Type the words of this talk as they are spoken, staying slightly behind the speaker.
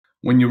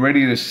When you're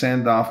ready to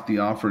send off the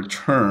offer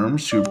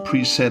terms, your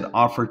preset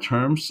offer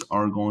terms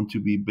are going to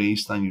be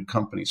based on your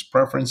company's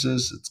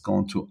preferences. It's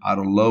going to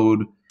auto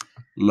load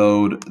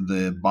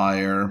the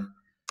buyer.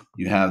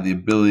 You have the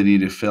ability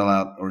to fill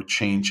out or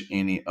change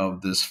any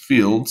of these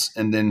fields.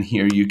 And then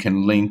here you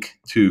can link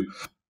to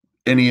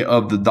any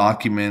of the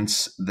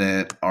documents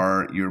that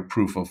are your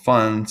proof of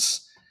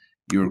funds,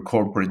 your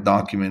corporate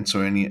documents,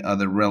 or any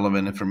other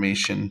relevant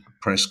information.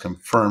 Press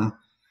confirm.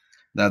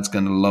 That's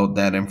going to load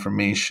that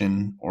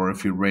information. Or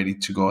if you're ready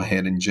to go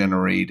ahead and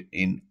generate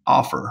an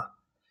offer,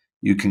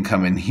 you can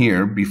come in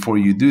here. Before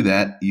you do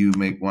that, you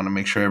may want to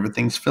make sure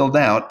everything's filled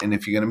out. And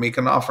if you're going to make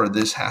an offer,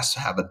 this has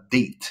to have a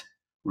date.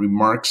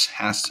 Remarks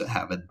has to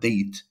have a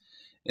date.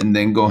 And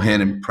then go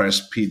ahead and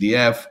press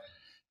PDF.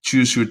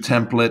 Choose your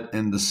template,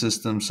 and the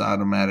system's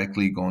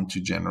automatically going to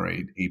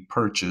generate a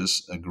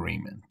purchase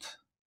agreement.